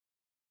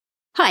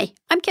Hi,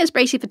 I'm Kaz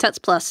Bracey for Tuts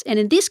Plus, and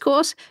in this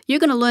course, you're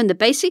going to learn the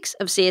basics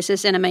of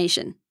CSS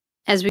animation.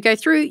 As we go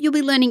through, you'll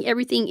be learning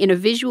everything in a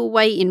visual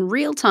way in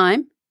real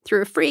time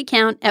through a free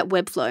account at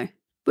Webflow.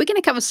 We're going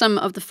to cover some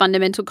of the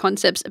fundamental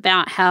concepts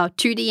about how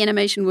 2D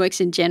animation works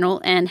in general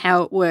and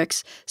how it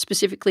works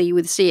specifically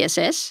with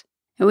CSS.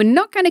 And we're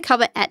not going to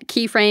cover at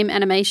keyframe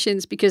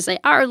animations because they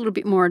are a little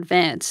bit more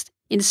advanced.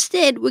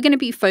 Instead, we're going to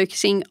be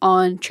focusing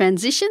on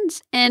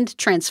transitions and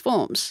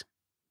transforms.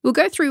 We'll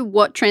go through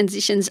what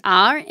transitions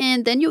are,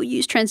 and then you'll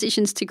use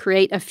transitions to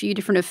create a few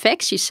different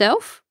effects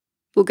yourself.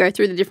 We'll go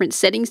through the different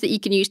settings that you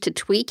can use to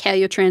tweak how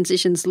your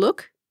transitions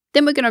look.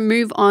 Then we're going to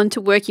move on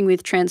to working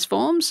with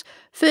transforms,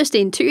 first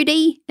in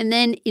 2D and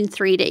then in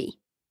 3D.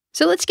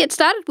 So let's get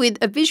started with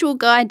a visual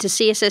guide to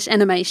CSS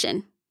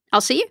animation.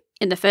 I'll see you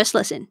in the first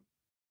lesson.